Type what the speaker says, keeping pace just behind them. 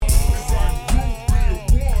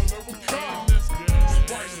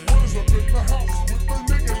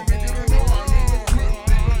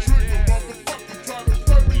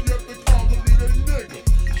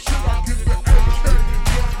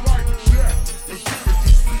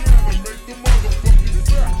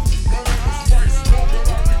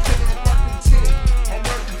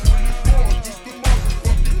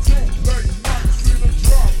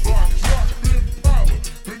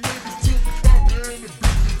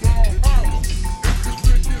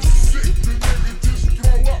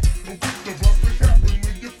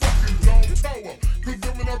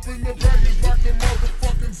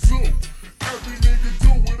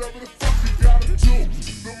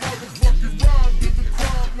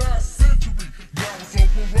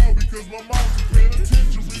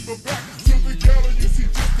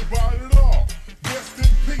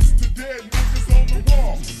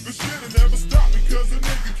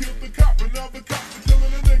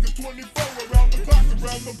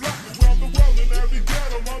around the block, around the world, and every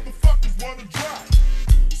ghetto motherfuckers wanna drop.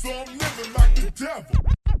 So I'm living like the devil.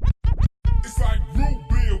 It's like root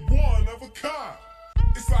beer, one of a kind.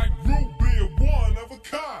 It's like root beer, one of a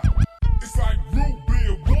kind. It's like root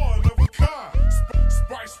beer, one of a kind.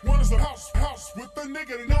 Spice one is a house with the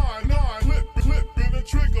nigga nine. Clip in the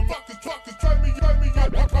trigger. Fuckers, try me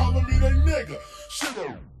up. Calling me they nigga. Shit,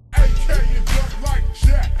 AK and jump like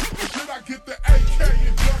Jack. Or should I get the AK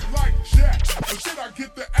and jump like Jack? Or should I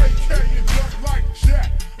get the AK and jump like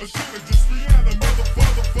Jack? Or should I just Rihanna,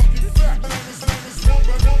 motherfucking fat? Name is one,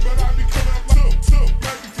 but I be coming up like two.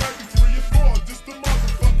 Maybe 3 or 4, just the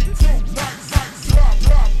motherfucking crew. Like,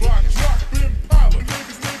 drop, Impala.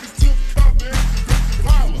 Niggas took cover and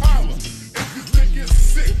the holla. If you think it's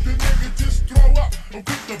sick, the nigga just throw up. I'm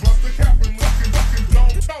quick to bust the cap and looking,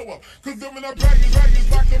 don't toe up. Cause them in that bag is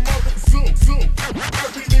like a mother zoo.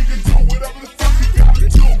 Every nigga do whatever the fuck he gotta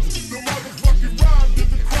do. The motherfucking rhyme did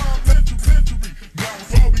the crime century. Now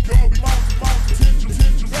it's all be mountain,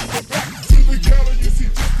 tension. Back to the ghetto, you see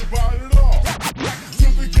just about it all. Back to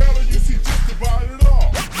the ghetto, you see just about it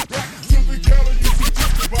all. Back to the ghetto, you see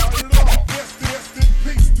just about it all. Rest in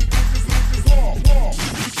peace to niggas all.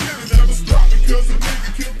 Shit'll never stop because a nigga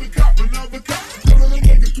killed the cop, another cop. Killing a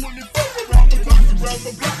nigga 24 around the block, around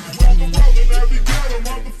the world, and every ghetto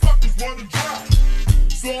motherfuckers wanna drop.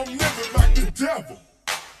 So I'm living like the devil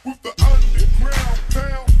with the underground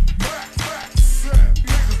pound. Black sound.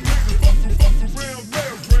 Niggas fuck around, lay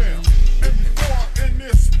around. And before I end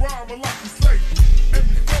this rhyme, I like to say. And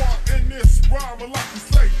before I end this rhyme, I like to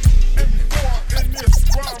say. And before I end this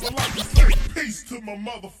rhyme, I like to say. Peace to my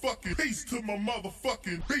motherfucking nah.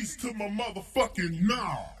 Peace to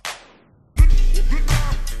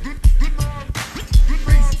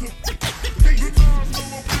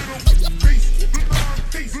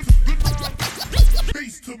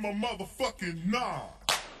my motherfucking nah.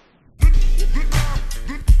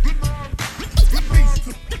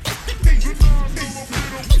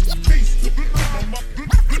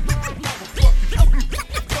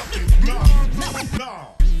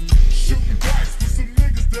 Shooting dice with some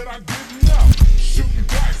niggas that I didn't know. Shooting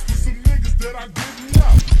dice with some niggas that I didn't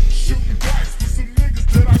know. Shooting dice with some niggas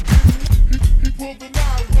that I didn't know. He pulled the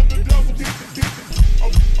 9 when the devil hit the.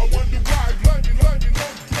 I wonder why, blame me, low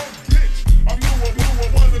bitch. I knew I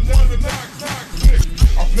wanted to line click.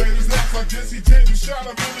 I played his ass like Jesse James and shot him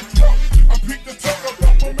in the throat. I picked the toke up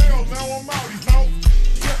off my mail, now I'm out, ho.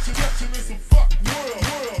 Stretching in some fuck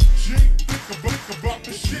world. G, think about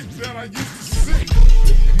the shit that I used to see.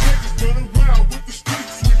 Niggas run around with the street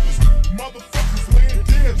sweepers. Motherfuckers laying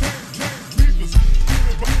dead, James Beavers. Dream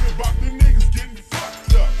about the niggas getting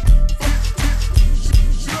fucked up. Bitch,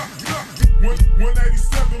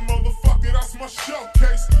 187, motherfucker, that's my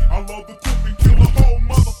showcase. I load the clip and kill a whole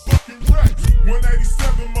motherfucking race.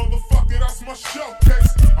 187, motherfucker, that's my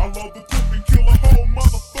showcase. I load the clip and kill a whole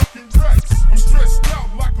motherfucking race. I'm stressed out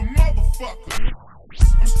like a motherfucker.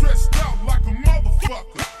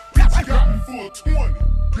 Bitch got me for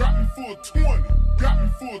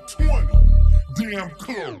a 20. Damn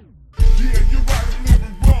cool. Yeah, you're right, I'm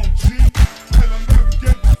living wrong, G. And I never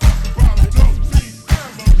gave a fuck about a dope beat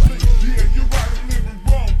family. Yeah, you're right, I'm living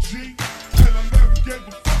wrong, G. And I never gave a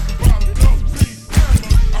fuck about a dope beat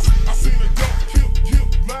family. I seen a dope kill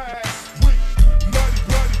last week. Bloody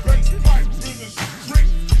bass pipe in the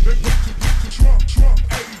street. They put your trunk,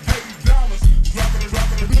 $80. Dropping a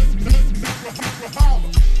nigga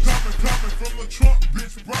holler. Coming from the trunk,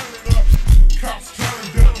 bitch burning up. Cops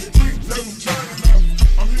turning down the street, they was turning up.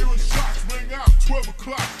 I'm hearing shots ring out 12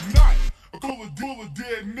 o'clock night. A full of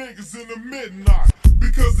dead niggas in the midnight.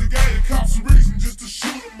 Because they gave the cops a reason just to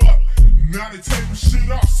shoot them up. Now they taking shit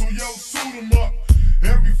off, so yo, suit them up.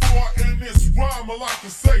 And before I end this rhyme, I like to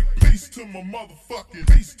say peace to my motherfucking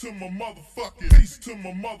nah. Peace to my motherfucking nah. Peace to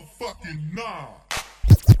my motherfucking nah.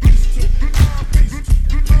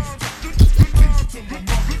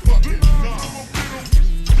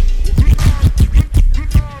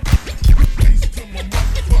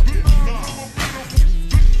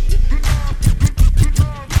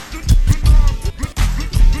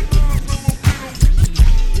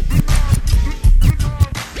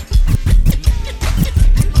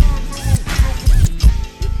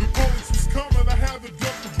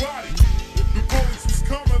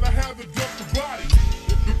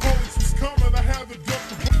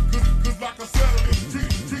 Cause like I said on the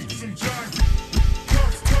streets, some giant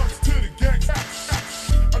comes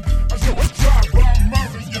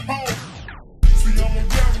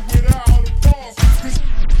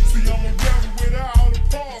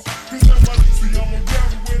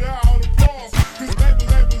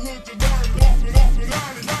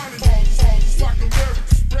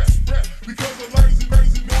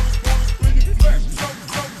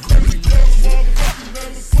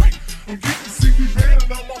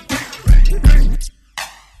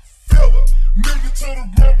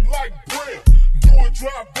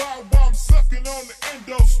drive by while I'm sucking on the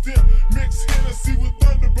endo stem. Mix Hennessy with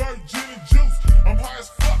Thunderbird, gin and juice. I'm high as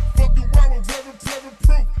fuck, fucking around with Reverend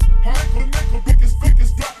Proof. High for nickel, biggest,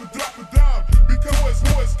 drop a dime. Because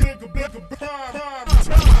boys think a prime time.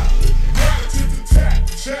 Gratitude to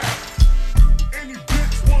chat. Any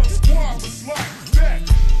bitch wanna squab us like that.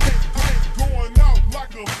 Ain't going out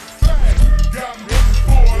like a fag. Got me in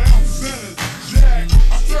 4 ounce and a jag.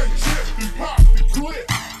 I straight tripped and popped the clip.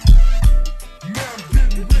 Now I'm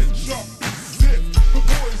getting rich off this zip. The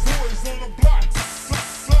boys always on the block.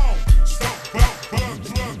 Song. Stop out,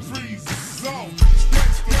 drug freeze zone.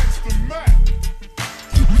 Gangsta Mac.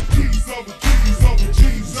 Keys over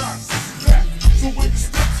G's, I stack. So when you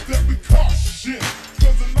step, we cautious shit.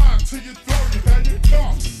 Cause the line to your throat, you had your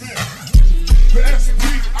car spin. The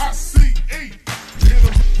S-P-I-C-E.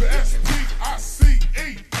 The S-P-I-C-E.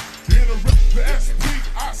 The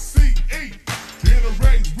S-P-I-C-E. In a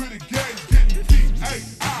race with a gauge getting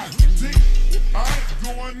P-A-I-D. I ain't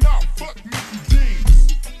going out, fuck Mickey D's.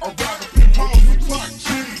 I'd rather pimp hoes and clock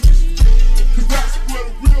cheese. Cause that's what a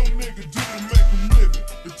real nigga do to make a living.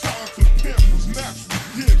 The talent to pimp was naturally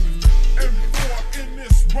given. And before I'm in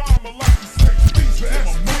this rhyme, I like to say peace to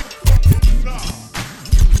my motherfucking nah.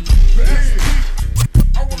 The S-P,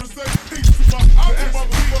 I wanna say peace to my other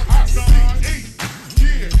motherfucking I-C-E.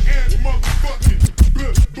 Yeah, and motherfucking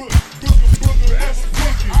booger,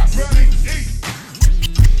 S-P-I-C-E.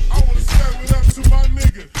 I wanna say what up to my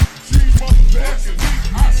nigga, G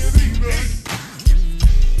motherfucking I-C-E.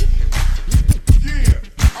 Yeah,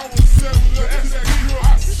 I wanna say what up to that girl,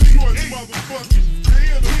 I-C-E. Motherfucking D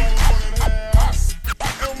in the motherfucking ass.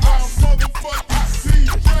 And my motherfucking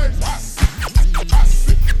CJ, I-C-E.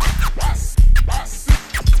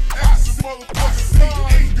 Motherfucking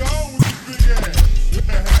C-E. Go with the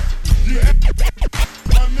big ass. Yeah.